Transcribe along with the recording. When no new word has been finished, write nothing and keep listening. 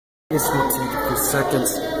This will take a few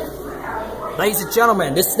seconds. Ladies and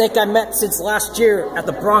gentlemen, this snake I met since last year at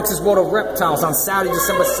the Bronx Zoo of Reptiles on Saturday,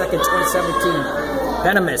 December 2nd, 2017.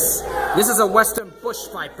 Venomous. This is a western bush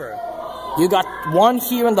viper. You got one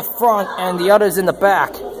here in the front and the others in the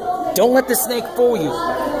back. Don't let the snake fool you.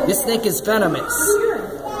 This snake is venomous.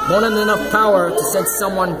 More than enough power to send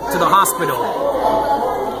someone to the hospital.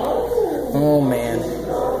 Oh man.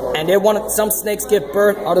 And some snakes give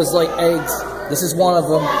birth, others lay eggs. This is one of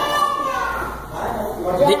them.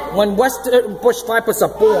 When western bush vipers are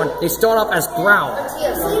born, they start off as brown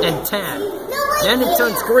and tan. Then it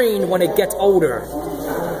turns green when it gets older.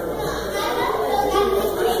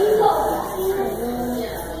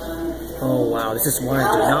 Oh wow, this is why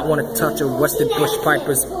I do not want to touch a western bush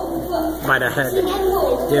vipers by the head.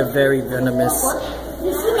 They're very venomous.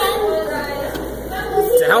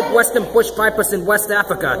 To help western bush vipers in West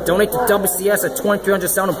Africa, donate to WCS at 2300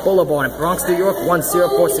 Sound Boulevard in Bronx, New York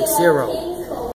 10460.